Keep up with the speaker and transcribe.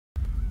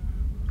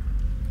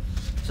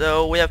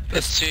So we have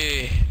Let's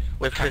see.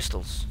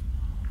 pistols.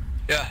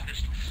 Yeah,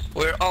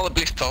 we're all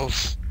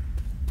pistols.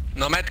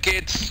 No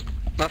medkits,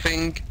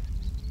 nothing.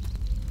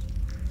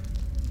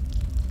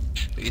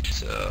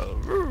 It's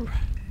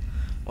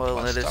Well,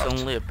 Let's it is start.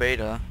 only a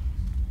beta.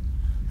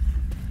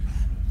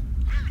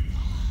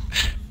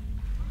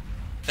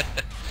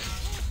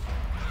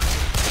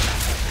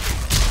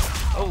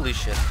 Holy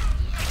shit.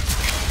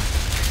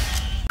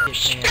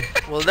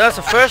 Well, there's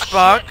the first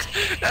bug.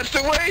 That's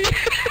the way.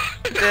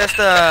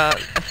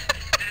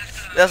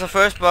 There's the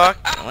first bug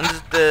when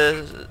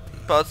the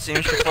bot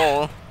seems to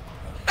fall.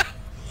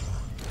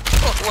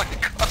 Oh my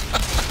god.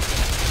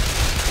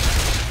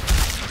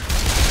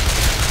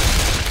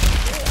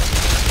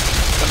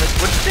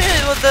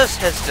 What does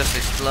his just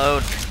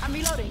explode? I'm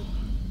reloading.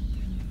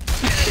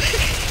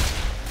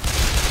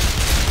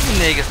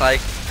 Nick is like,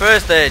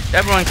 first aid,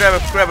 everyone grab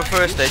a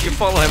first aid, you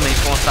follow him and he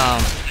falls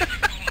down.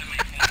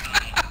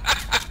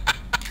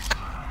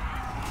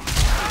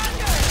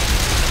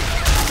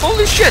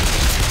 Holy shit!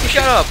 He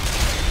shut up!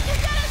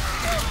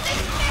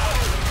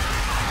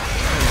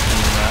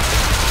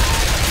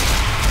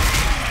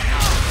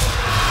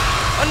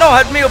 Oh no,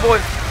 help me, oh boy!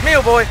 Me,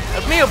 oh boy!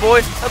 Help me, oh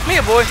boy! Help me,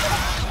 oh boy!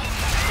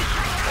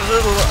 A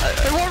little,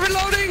 They were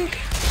reloading.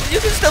 you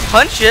can still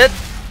punch it!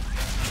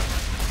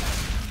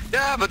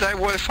 Yeah, but I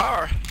went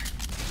far.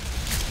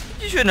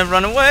 You shouldn't have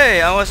run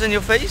away, I was in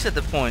your face at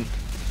the point.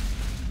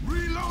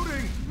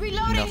 Reloading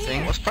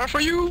Nothing. Was far for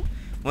you?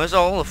 Where's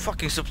all the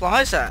fucking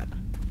supplies at?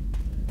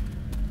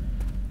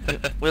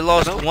 We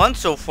lost one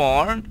so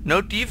far,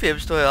 no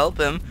defibs to help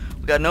him,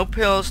 we got no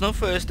pills, no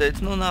first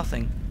aids, no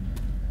nothing.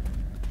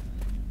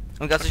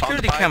 We got I found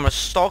security the pipe. cameras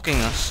stalking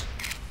us.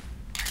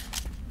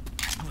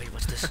 Oh wait,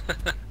 what's this?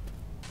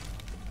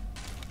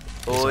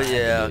 Oh what I had to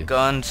yeah, do.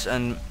 guns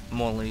and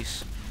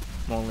mollies.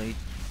 Molly.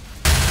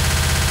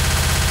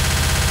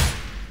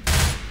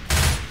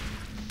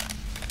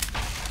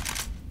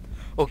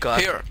 Oh god.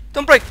 Here.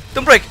 Don't break!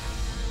 Don't break!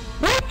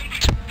 What?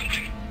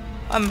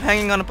 I'm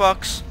hanging on a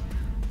box.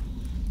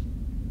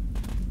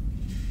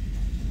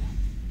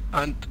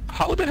 And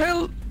how the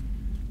hell?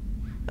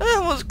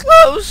 That was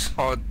close!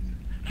 Oh,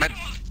 med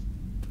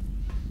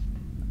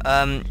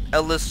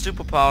Elder's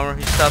superpower,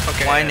 he stopped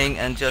Okay. whining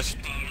and just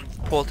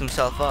pulled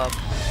himself up.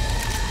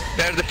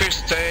 There's the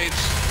first aids.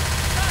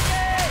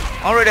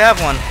 Already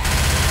have one.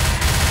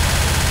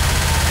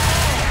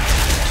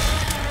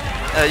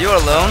 You're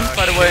alone,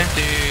 by the way.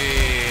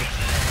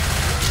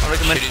 I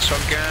recommend. Shitty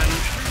shotgun.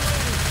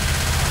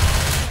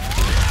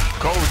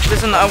 Coach.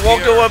 Listen, I come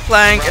walked here. over a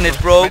plank and it Grab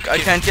a broke. I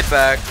medkit. can't get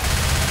back.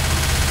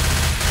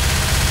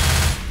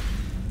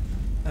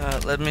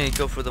 Let me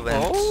go through the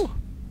vents. Oh.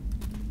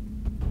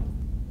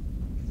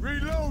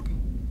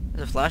 Reloading.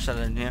 There's a flashlight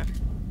in here.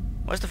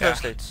 Where's the Yeah.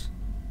 first aids?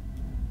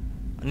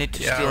 I need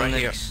to Yeah, steal right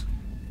here. Nick's.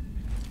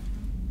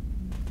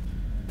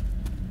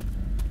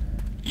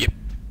 Yep.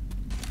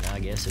 I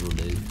guess it'll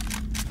do.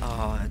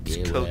 Oh, it's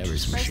Yeah, whatever.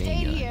 It's coach. a First machine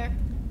aid gun. here.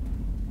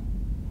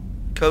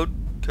 Coach.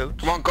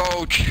 Come on,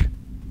 coach. He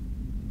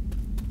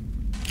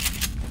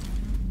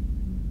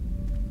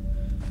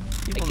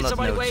Hey, will can not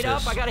somebody wait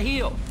notice. up? I gotta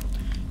heal.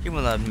 He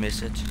will not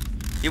miss it.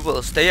 He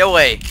will stay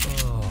away.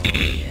 Oh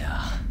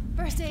yeah.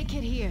 First aid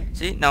kit here.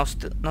 See, now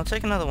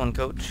take another one,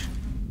 coach.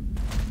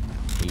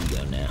 Here you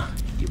go now.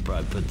 You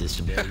probably put this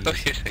to better use.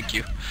 Okay, thank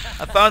you.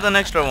 I found an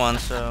extra one,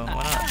 so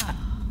why not?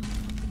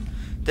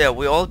 There,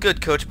 we're all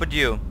good, coach, but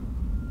you.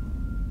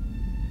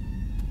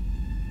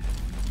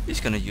 He's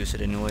gonna use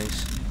it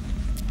anyways.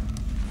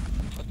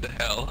 What the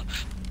hell?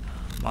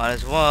 Might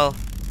as well.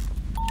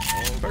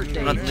 First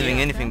I'm not aid leaving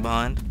kit. anything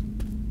behind.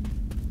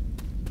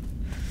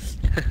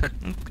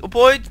 Oh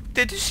boy,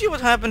 did you see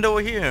what happened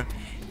over here?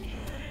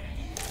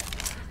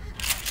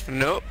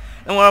 Nope.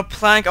 And when a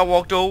plank I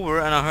walked over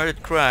and I heard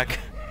it crack.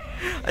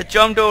 I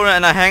jumped over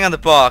and I hang on the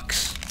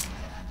box.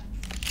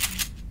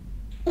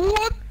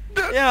 What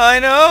the? Yeah, I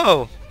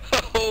know.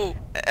 Oh.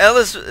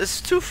 Ellis is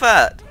too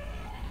fat.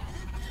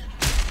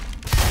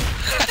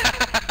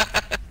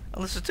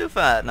 Ellis is too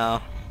fat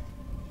now.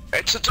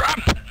 It's a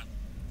trap.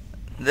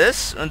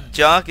 This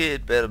jockey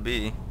it better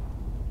be.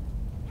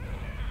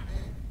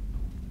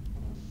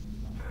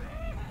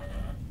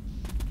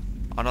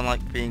 I don't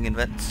like being in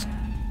vents.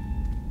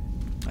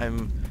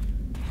 I'm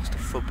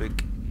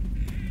claustrophobic.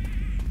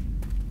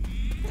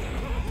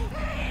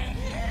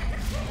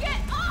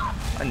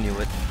 I knew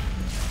it.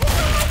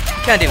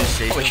 Can't even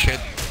see. Holy shit.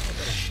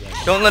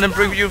 Don't let him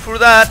bring you through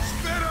that.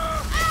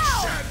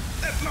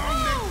 That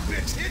long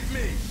neck bitch hit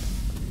me.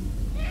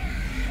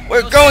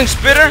 Where you going,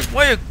 Spitter?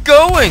 Where you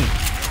going?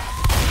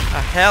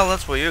 Ah, hell,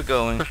 that's where you're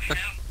going.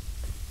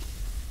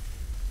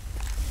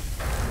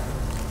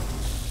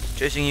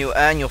 Chasing you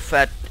and your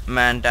fat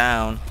man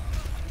down.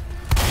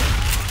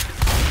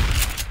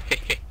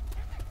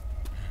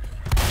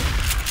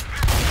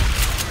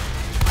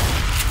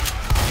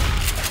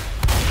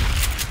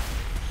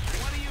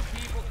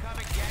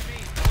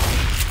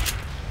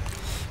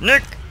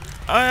 Nick,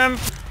 I am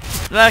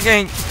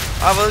lagging.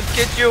 I will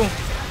get you.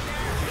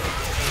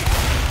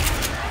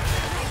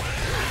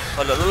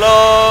 La la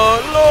la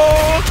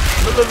la.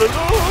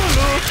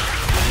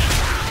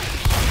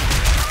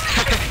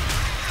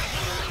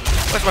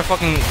 Where's my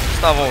fucking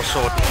Star Wars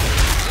sword?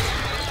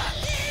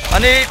 I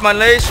need my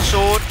laser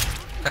sword.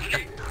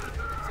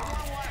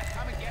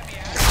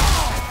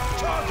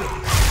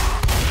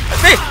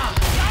 That's me.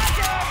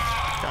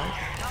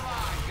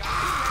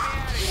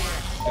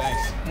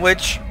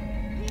 Which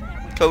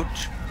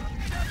coach?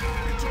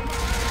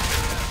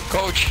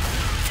 Coach.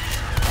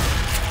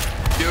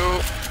 You.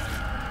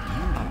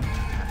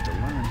 Have to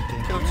learn to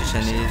take Coach is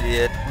an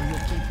idiot. or you'll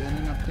keep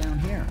ending up down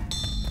here.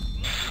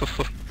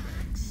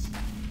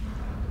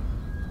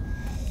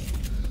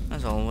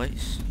 As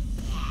always.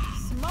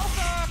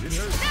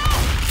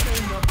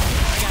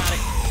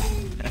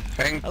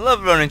 Thank. I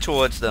love running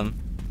towards them.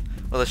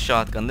 With a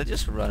shotgun, they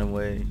just run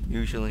away,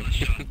 usually.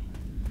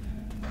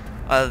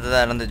 Other than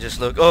that, and they just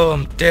look, oh,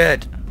 I'm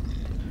dead.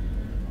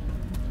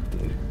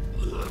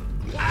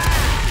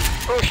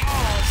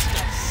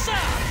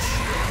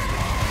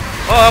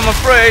 Oh, I'm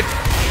afraid.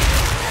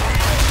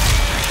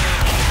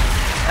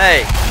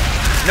 Hey,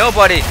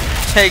 nobody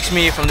takes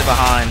me from the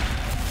behind.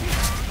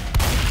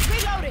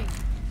 Reloading.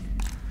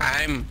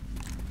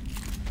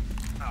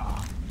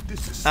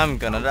 This is I'm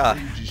gonna die.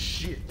 outrageous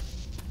shit.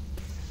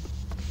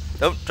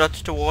 Don't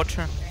touch the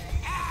water.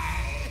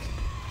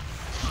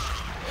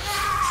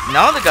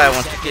 Now the guy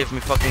wants to give me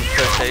fucking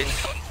first aid.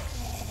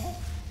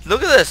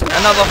 Look at this,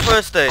 another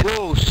first aid.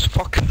 Gross.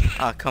 Fuck.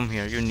 Ah, come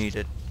here, you need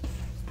it.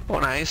 Oh,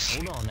 nice.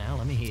 Hold on now,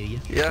 let me hear you.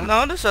 Yeah.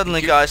 Now there's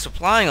suddenly guys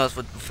supplying us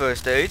with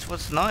first aids,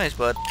 what's nice,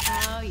 but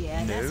Oh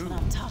yeah, that's No. what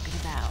I'm talking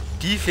about.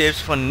 defibs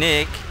for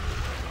Nick.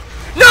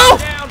 No!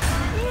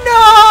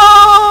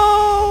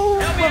 No!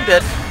 I'm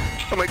dead.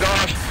 Oh my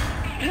god.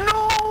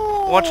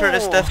 No. Water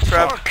is death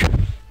trap. Fuck.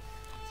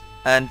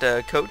 And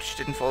Coach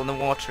didn't fall in the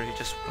water, he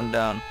just went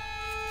down.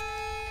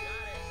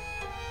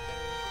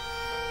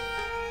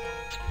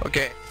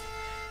 Okay.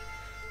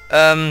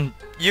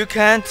 You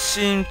can't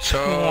seem to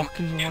So- walk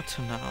in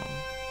water now.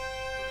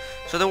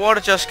 So the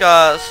water just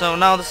got, so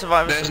now the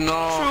survivors There's are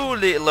no-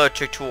 truly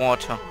allergic to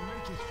water.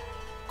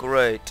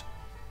 Great.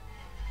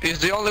 Is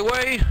the only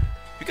way?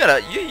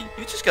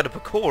 You just gotta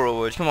parkour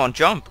over it. Come on,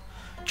 jump.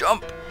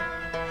 Jump!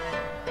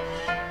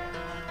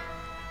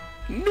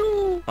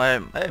 No. Hey,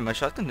 my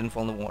shotgun didn't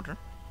fall in the water.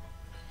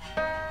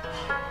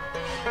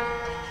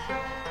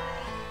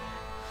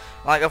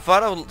 Like, I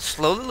thought I would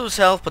slowly lose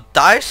health, but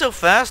die so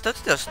fast,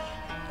 that's just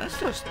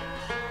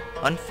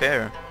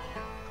unfair.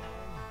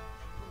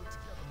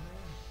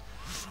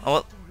 Oh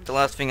well, the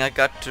last thing I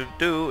got to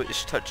do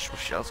is touch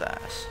Rochelle's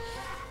ass.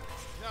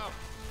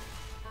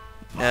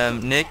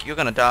 Nick, you're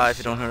gonna die if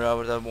you don't hurry out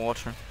with that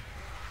water.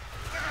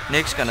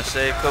 Nick's gonna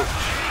save Coach.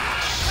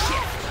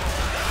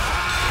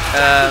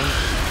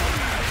 Oh.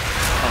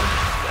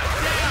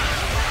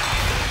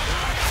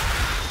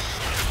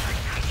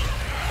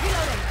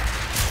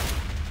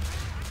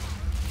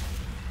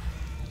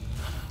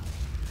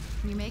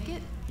 Can you make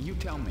it? You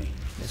tell me.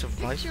 There's a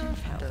rifle Picture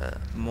of and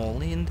a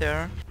molly in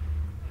there.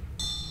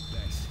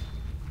 Thanks.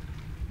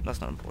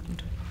 That's not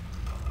important.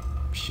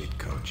 Shit,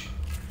 Coach.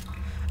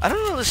 I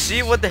don't really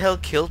see what the hell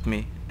killed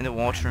me in the I'm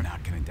water.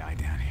 not gonna die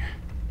down here.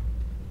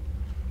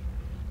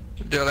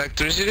 The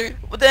electricity?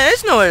 But there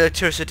is no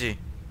electricity.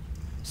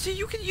 See,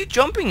 you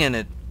jumping in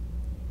it.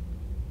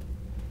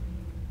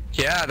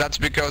 Yeah, that's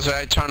because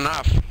I turned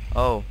off.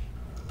 Oh,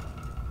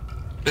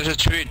 There's a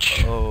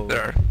switch Oh.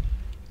 there.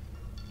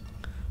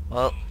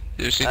 well,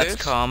 You see that's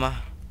this?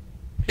 karma.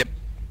 Yep.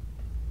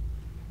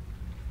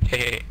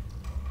 Hey,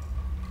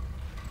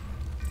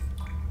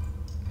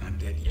 I'm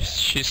dead yet.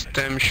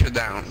 system shut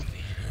down.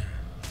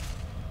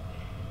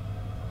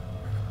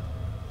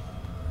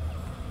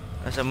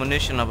 There's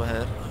ammunition up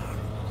ahead.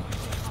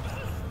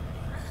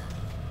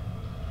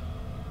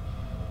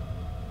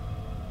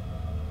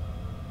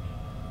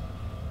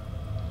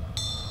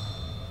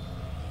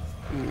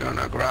 I'm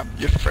gonna grab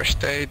your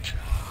first aid.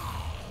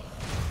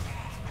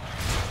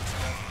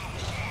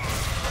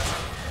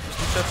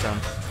 System shut down.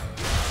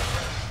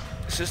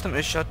 The system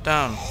is shut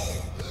down.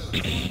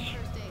 First aid.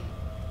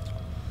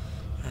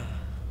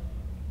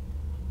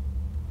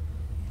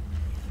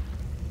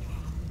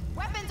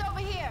 Weapons over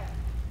here.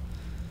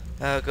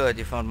 Oh, good,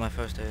 you found my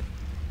first aid.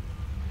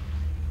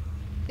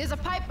 There's a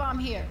pipe bomb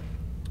here.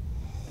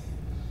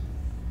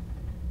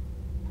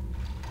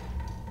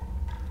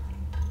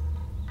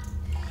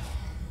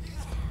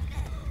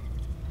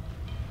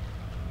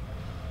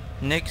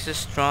 Nix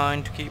is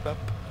trying to keep up.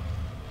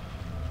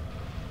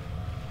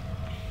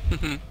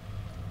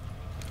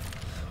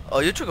 Oh,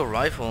 you took a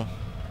rifle.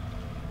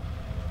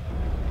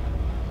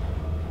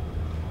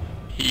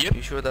 Yep.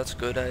 You sure that's a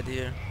good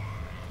idea?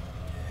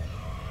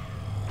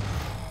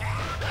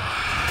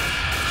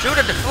 Shoot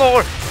at the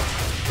floor!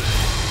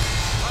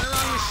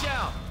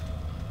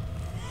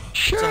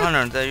 It's a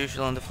hunter, they're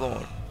usually on the floor.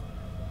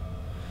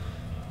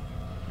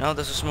 Now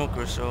there's a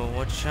smoker, so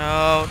watch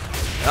out.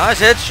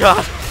 Nice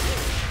headshot!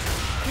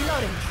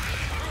 Reloading.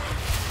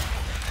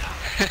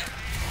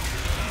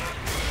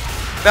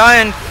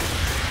 Behind!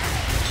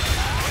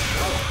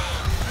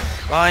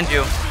 Behind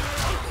you.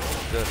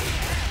 Good.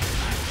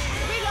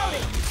 Reloading.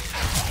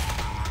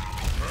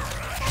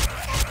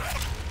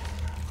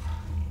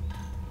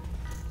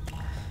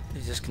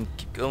 just can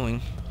keep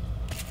going.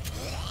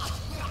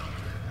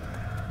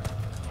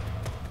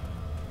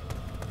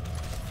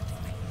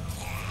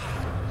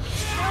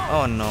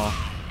 Oh no.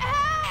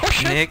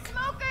 Nick.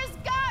 Smokers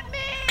got me!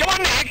 Come on,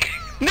 Nick!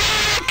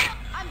 Nick!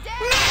 I'm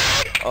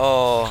dead!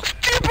 Oh,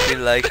 he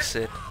likes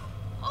it.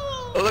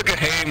 Oh, look at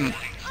him.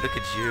 Look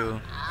at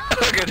you.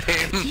 Look at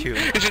him. You.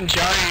 He's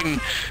enjoying.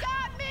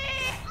 Got me!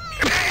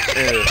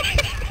 Ew.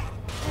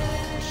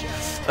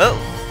 Oh,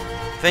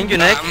 thank you,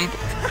 Nick.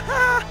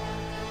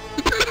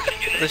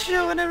 The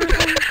show and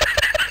everything.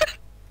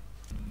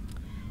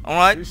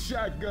 Alright, This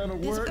shotgun'll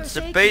work. it's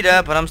a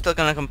beta, but I'm still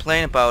gonna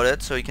complain about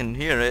it, so you can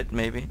hear it,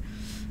 maybe.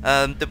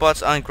 The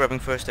bots aren't grabbing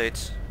first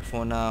aids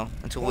for now,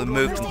 until we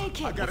move First them, aid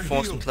kit. I we gotta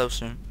force them heal.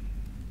 closer.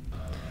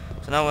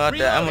 So now we're at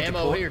the ammo ammo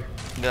depot. here.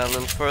 Got a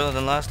little further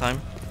than last time.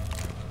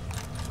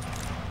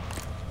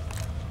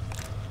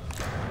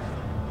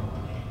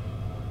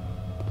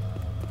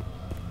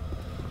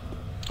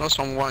 Oh,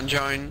 someone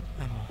join.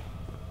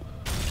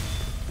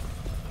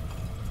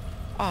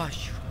 Oh,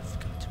 you have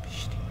got to be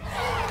shitting me.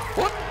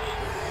 What?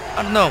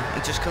 I don't know,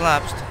 it just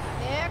collapsed.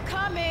 They're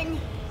coming!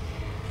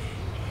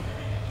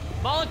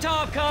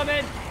 Molotov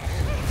coming.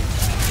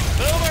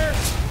 Boomer.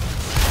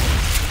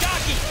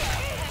 Jockey.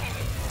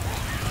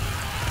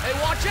 Hey,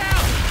 watch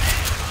out!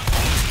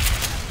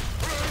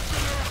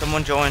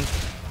 Someone joined.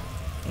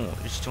 Oh,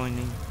 it's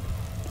joining.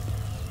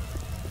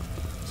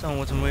 Someone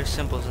with some weird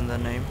symbols in their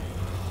name.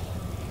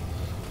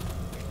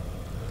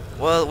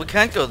 Well, we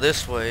can't go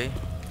this way.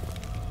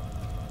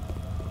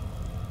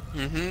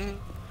 Mm-hmm.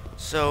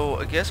 So,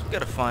 I guess we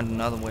gotta find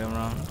another way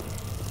around.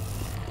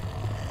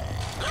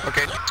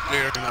 Okay, it's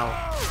clear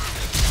now.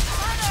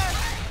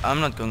 I'm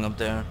not going up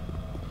there.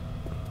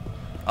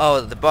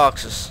 Oh, the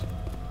boxes.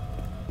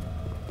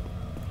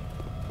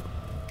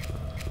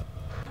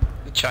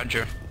 The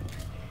charger.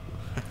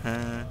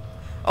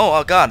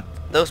 Oh god,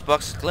 those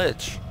boxes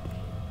glitch.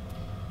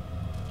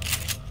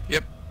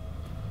 Yep.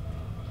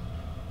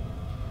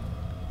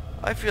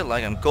 I feel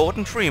like I'm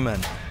Gordon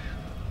Freeman.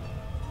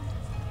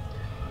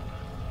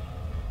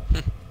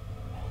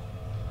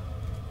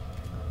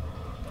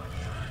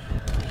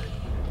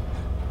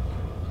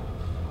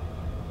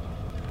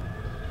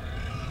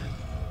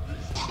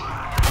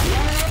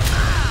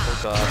 Oh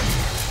god.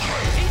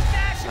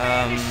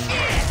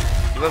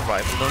 You have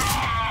rifle them?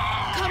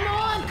 Come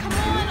on,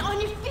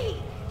 on your feet!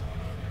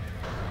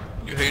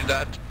 You hear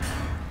that?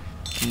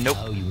 Nope.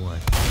 Oh, you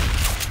want?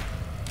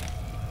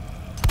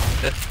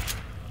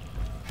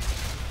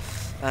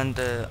 And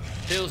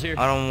Phil's here.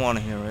 I don't want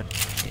to hear it.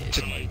 Yeah,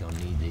 somebody gonna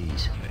need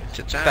these. It's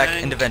a tank.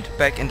 Back in the vent,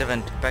 back in the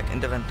vent, back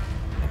in the vent.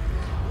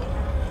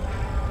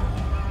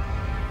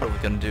 What are we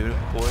gonna do,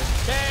 boys?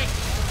 Tank!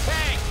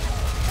 Tank!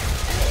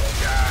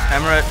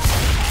 Hammer it.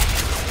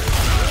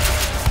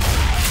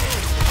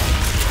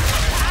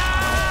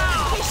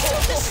 Hey,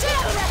 shoot the shit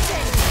out of that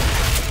thing!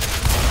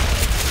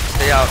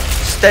 Stay out.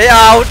 Stay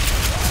out!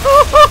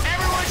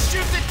 Everyone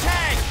shoot the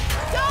tank!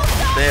 Don't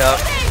stop Stay out.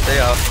 shooting! Stay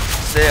out.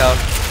 Stay out.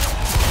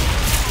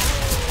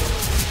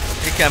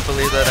 You can't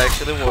believe that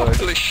actually worked.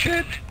 Holy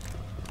shit.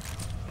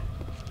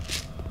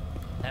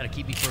 That'll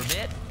keep you for a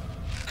bit.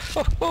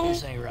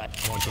 This ain't right.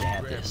 I want you to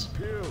have this.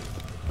 Pill.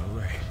 All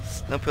right.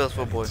 No pills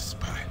for boy.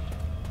 Spot.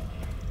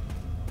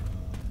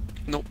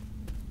 Nope.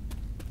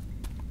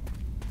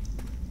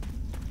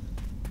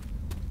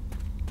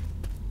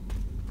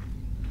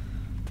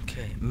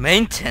 Okay.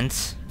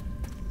 Maintenance?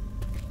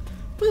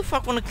 Who the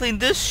fuck wanna clean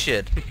this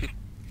shit?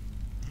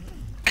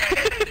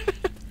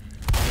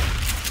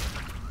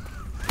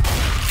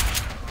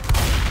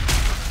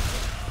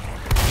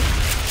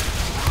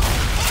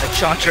 A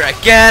charger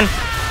again!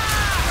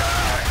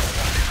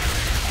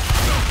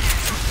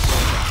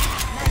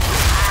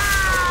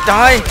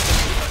 Die!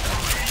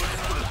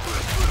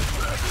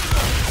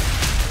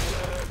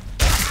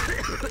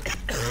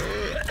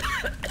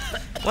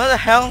 What the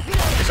hell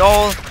is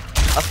all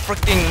a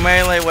freaking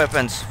melee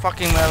weapons?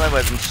 Fucking melee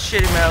weapons,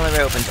 shitty melee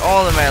weapons,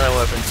 all the melee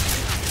weapons.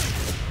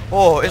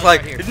 Oh, it's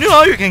like,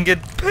 now you can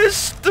get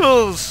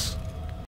pistols!